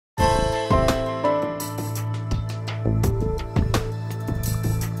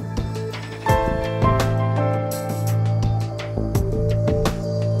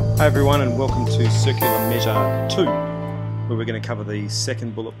Hi everyone, and welcome to Circular Measure 2, where we're going to cover the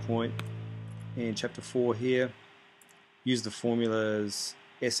second bullet point in chapter 4 here. Use the formulas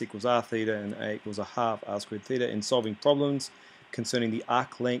S equals r theta and A equals a half r squared theta in solving problems concerning the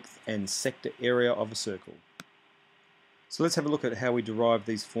arc length and sector area of a circle. So let's have a look at how we derive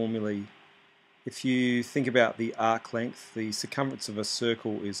these formulae. If you think about the arc length, the circumference of a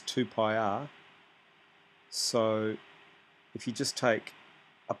circle is 2 pi r. So if you just take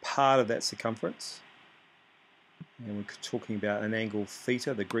a part of that circumference, and we're talking about an angle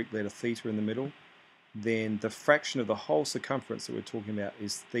theta, the Greek letter theta in the middle, then the fraction of the whole circumference that we're talking about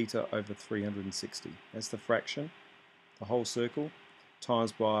is theta over 360. That's the fraction, the whole circle,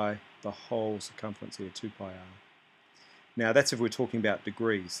 times by the whole circumference here, 2 pi r. Now that's if we're talking about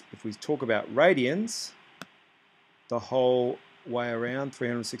degrees. If we talk about radians, the whole way around,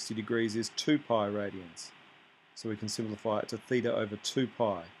 360 degrees, is 2 pi radians. So we can simplify it to theta over 2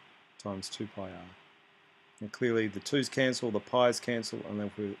 pi times 2 pi r. Now clearly the 2's cancel, the pi's cancel, and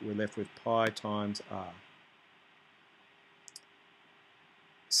then we're left with pi times r.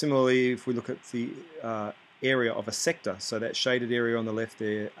 Similarly, if we look at the area of a sector, so that shaded area on the left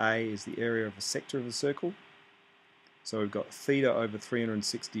there, A, is the area of a sector of a circle. So we've got theta over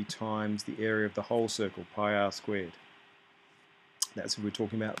 360 times the area of the whole circle, pi r squared. That's if we're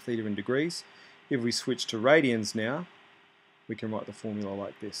talking about theta in degrees. If we switch to radians now, we can write the formula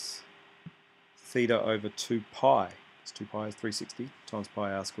like this. Theta over 2 pi, because 2 pi is 360, times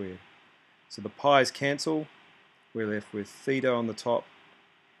pi r squared. So the pi's cancel, we're left with theta on the top,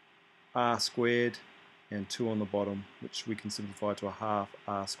 r squared, and 2 on the bottom, which we can simplify to a half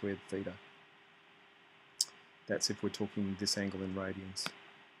r squared theta. That's if we're talking this angle in radians.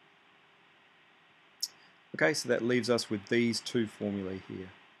 Okay, so that leaves us with these two formulae here.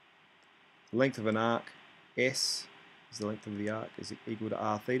 The length of an arc, S, is the length of the arc, is equal to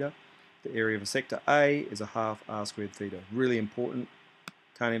r theta. The area of a sector, A, is a half r squared theta. Really important,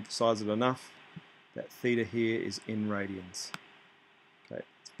 can't emphasize it enough, that theta here is in radians. Okay,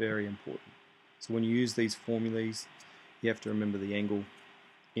 it's very important. So when you use these formulas, you have to remember the angle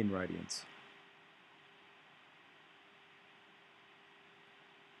in radians.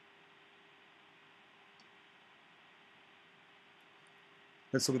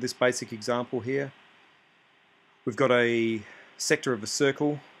 Let's look at this basic example here. We've got a sector of a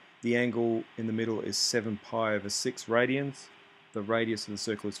circle. The angle in the middle is 7 pi over 6 radians. The radius of the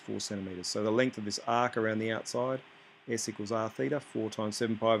circle is 4 centimeters. So the length of this arc around the outside, S equals r theta, 4 times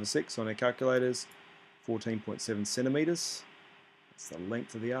 7 pi over 6 on our calculators, 14.7 centimeters. That's the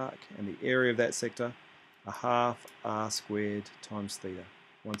length of the arc. And the area of that sector, a half r squared times theta.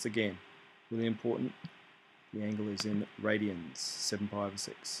 Once again, really important. The angle is in radians, 7 pi over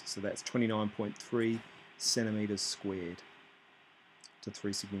 6. So that's 29.3 centimeters squared to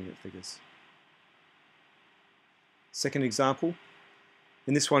 3 sigma unit figures. Second example.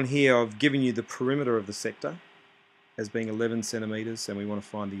 In this one here, I've given you the perimeter of the sector as being 11 centimeters, and we want to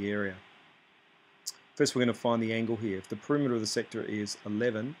find the area. First, we're going to find the angle here. If the perimeter of the sector is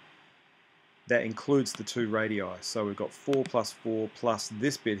 11, that includes the two radii. So we've got 4 plus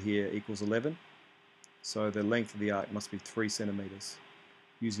this bit here equals 11. So the length of the arc must be 3 centimeters.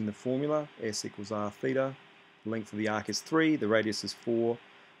 Using the formula, S equals r theta, the length of the arc is 3, the radius is 4,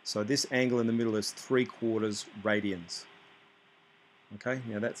 so this angle in the middle is 3/4 radians. Okay,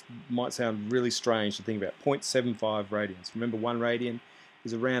 now that might sound really strange to think about, 0.75 radians. Remember, 1 radian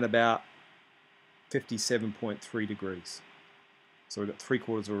is around about 57.3 degrees. So we've got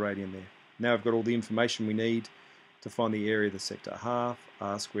 3/4 of a radian there. Now we've got all the information we need to find the area of the sector. Half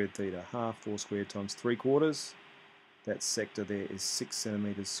r squared theta, half 4 squared times 3/4. That sector there is 6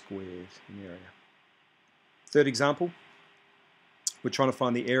 centimeters squared in area. Third example, we're trying to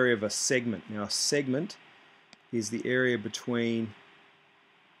find the area of a segment. Now a segment is the area between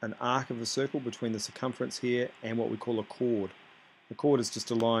an arc of a circle, between the circumference here and what we call a chord. A chord is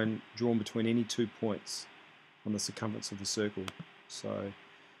just a line drawn between any 2 points on the circumference of the circle. So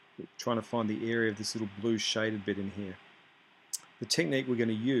we're trying to find the area of this little blue shaded bit in here. The technique we're going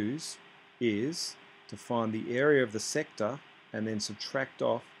to use is to find the area of the sector and then subtract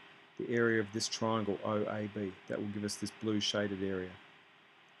off the area of this triangle OAB. That will give us this blue shaded area.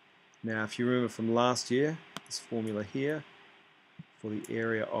 Now if you remember from last year, this formula here for the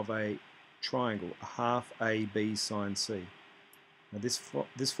area of a triangle, a half AB sine C. Now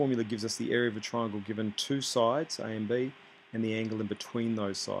this formula gives us the area of a triangle given two sides, A and B, and the angle in between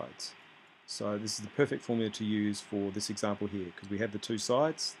those sides. So this is the perfect formula to use for this example here, because we have the two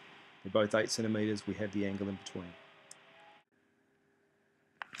sides, they're both 8 centimeters, we have the angle in between.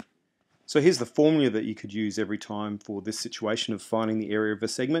 So here's the formula that you could use every time for this situation of finding the area of a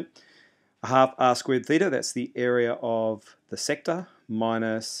segment. A half r squared theta, that's the area of the sector,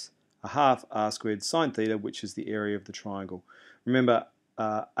 minus a half r squared sine theta, which is the area of the triangle. Remember,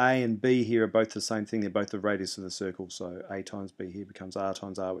 A and B here are both the same thing. They're both the radius of the circle. So A times B here becomes R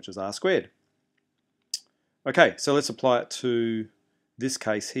times R, which is R squared. Okay, so let's apply it to this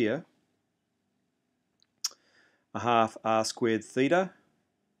case here. A half r squared theta.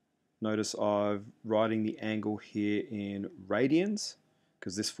 Notice I'm writing the angle here in radians,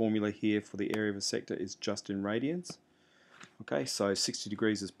 because this formula here for the area of a sector is just in radians. Okay, so 60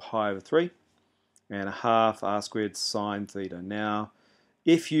 degrees is pi over 3, and a half r squared sine theta. Now,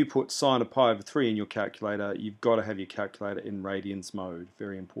 if you put sine of pi over 3 in your calculator, you've got to have your calculator in radians mode.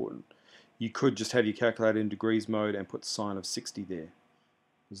 Very important. You could just have your calculator in degrees mode and put sine of 60 there,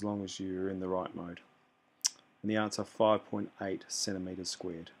 as long as you're in the right mode. And the answer, 5.8 centimeters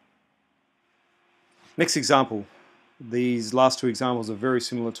squared. Next example. These last two examples are very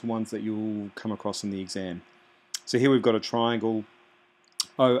similar to ones that you'll come across in the exam. So here we've got a triangle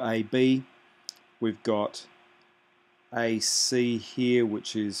OAB. We've got AC here,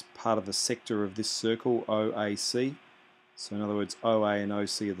 which is part of the sector of this circle, OAC. So in other words, OA and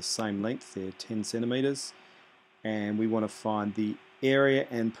OC are the same length, they're 10 centimeters. And we want to find the area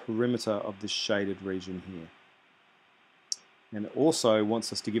and perimeter of this shaded region here. And it also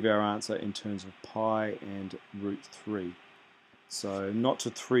wants us to give our answer in terms of pi and root 3. So not to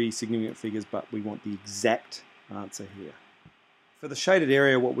 3 significant figures, but we want the exact answer here. For the shaded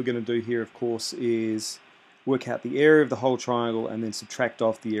area, what we're going to do here, of course, is work out the area of the whole triangle and then subtract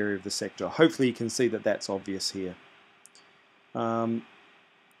off the area of the sector. Hopefully you can see that that's obvious here.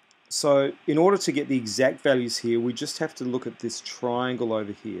 So in order to get the exact values here, we just have to look at this triangle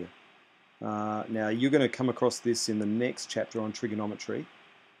over here. Now you're going to come across this in the next chapter on trigonometry,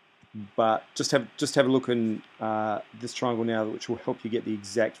 but just have a look in this triangle now, which will help you get the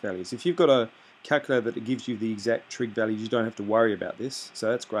exact values. If you've got a calculator that gives you the exact trig values, you don't have to worry about this,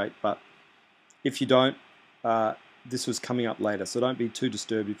 so that's great. But if you don't, this was coming up later, so don't be too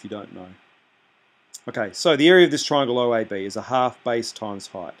disturbed if you don't know. Okay, so the area of this triangle OAB is a half base times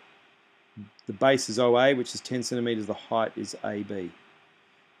height. The base is OA, which is 10 centimeters. The height is AB.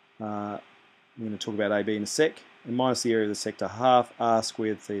 I'm going to talk about AB in a sec. And minus the area of the sector, half r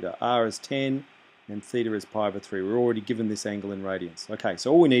squared theta. R is 10 and theta is pi over 3. We're already given this angle in radians. Okay,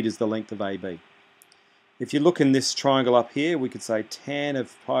 so all we need is the length of AB. If you look in this triangle up here, we could say tan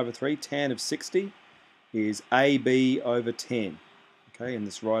of pi over 3, tan of 60 is AB over 10. Okay, in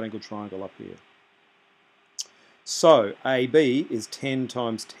this right angle triangle up here. So AB is 10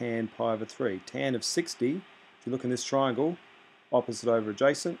 times tan pi over 3. Tan of 60, if you look in this triangle, opposite over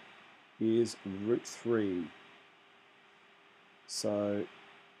adjacent, is root 3. So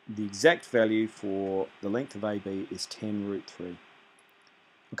the exact value for the length of AB is 10 root 3.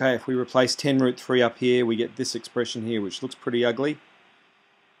 Okay, if we replace 10 root 3 up here, we get this expression here, which looks pretty ugly.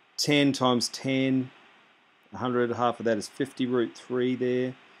 10 times 10, 100, half of that is 50 root 3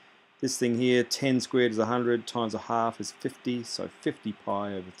 there. This thing here, 10 squared is 100, times a half is 50, so 50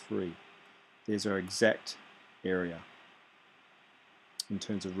 pi over 3. There's our exact area in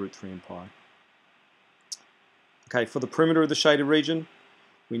terms of root 3 and pi. Okay, for the perimeter of the shaded region,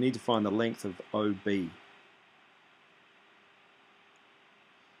 we need to find the length of OB.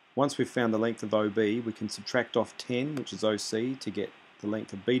 Once we've found the length of OB, we can subtract off 10, which is OC, to get the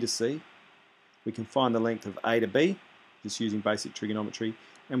length of B to C. We can find the length of A to B, just using basic trigonometry,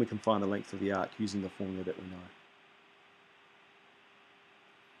 and we can find the length of the arc using the formula that we know.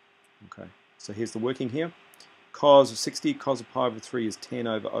 Okay, so here's the working here. Cos of 60, cos of pi over 3 is 10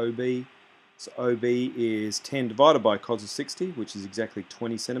 over OB. So OB is 10 divided by cos of 60, which is exactly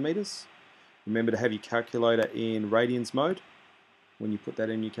 20 centimeters. Remember to have your calculator in radians mode when you put that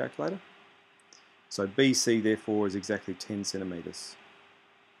in your calculator. So BC therefore is exactly 10 centimeters.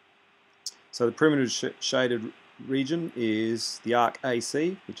 So the perimeter shaded region is the arc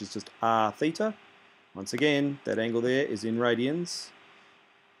AC, which is just r theta. Once again, that angle there is in radians,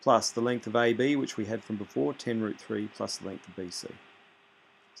 plus the length of AB, which we had from before, 10 root 3, plus the length of BC.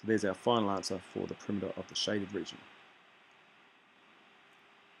 So there's our final answer for the perimeter of the shaded region.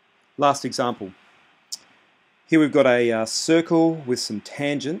 Last example. Here we've got a circle with some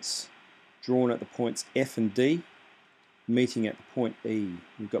tangents drawn at the points F and D, meeting at the point E.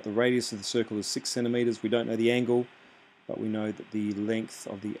 We've got the radius of the circle is 6 centimeters. We don't know the angle, but we know that the length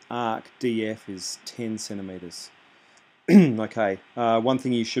of the arc DF is 10 centimeters. Okay, one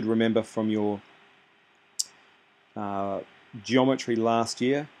thing you should remember from your geometry last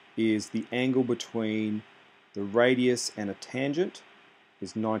year is the angle between the radius and a tangent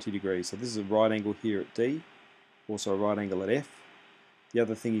is 90 degrees. So this is a right angle here at D, also a right angle at F. The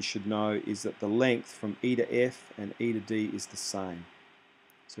other thing you should know is that the length from E to F and E to D is the same.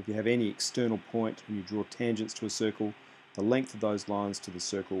 So if you have any external point and you draw tangents to a circle, the length of those lines to the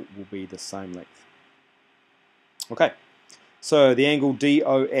circle will be the same length. Okay, so the angle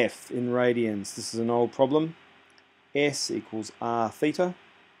DOF in radians, this is an old problem. S equals R theta,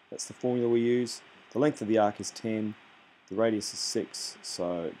 that's the formula we use. The length of the arc is 10, the radius is 6,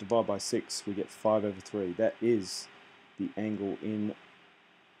 so divide by 6, we get 5/3. That is the angle in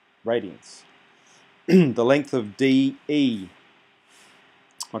radians. The length of DE,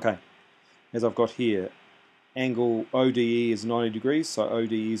 okay, as I've got here, angle ODE is 90 degrees, so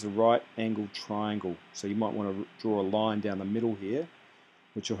ODE is a right angled triangle. So you might want to draw a line down the middle here,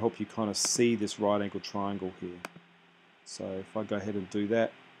 which will help you kind of see this right angled triangle here. So if I go ahead and do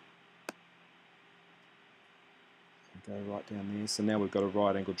that, go right down there. So now we've got a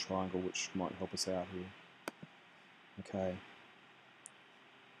right angled triangle, which might help us out here. Okay.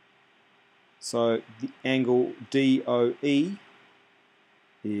 So the angle DOE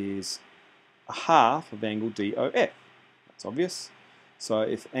is a half of angle DOF. That's obvious. So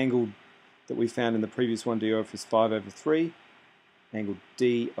if angle that we found in the previous one, DOF, is 5/3, angle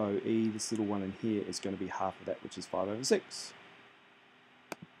DOE, this little one in here, is going to be half of that, which is 5/6.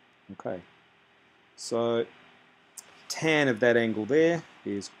 Okay. So tan of that angle there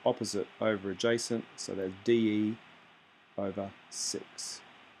is opposite over adjacent, so that's DE over 6.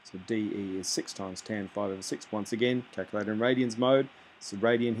 So DE is 6 times tan 5/6. Once again, calculated in radians mode. It's a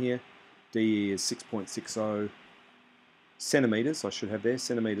radian here. DE is 6.60 centimeters, I should have there,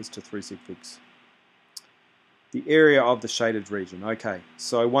 centimeters to 3 sig figs. The area of the shaded region. Okay,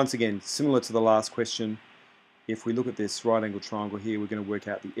 so once again, similar to the last question, if we look at this right angle triangle here, we're going to work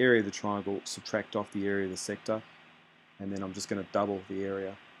out the area of the triangle, subtract off the area of the sector, and then I'm just going to double the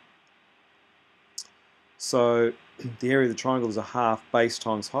area. So the area of the triangle is a half base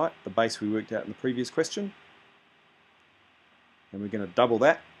times height, the base we worked out in the previous question. And we're going to double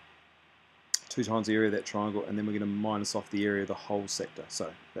that, 2 times the area of that triangle, and then we're going to minus off the area of the whole sector.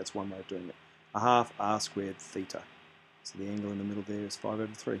 So that's one way of doing it. A half r squared theta. So the angle in the middle there is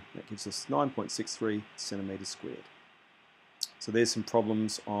 5/3. That gives us 9.63 centimeters squared. So there's some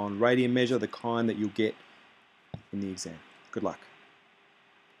problems on radian measure, the kind that you'll get in the exam. Good luck.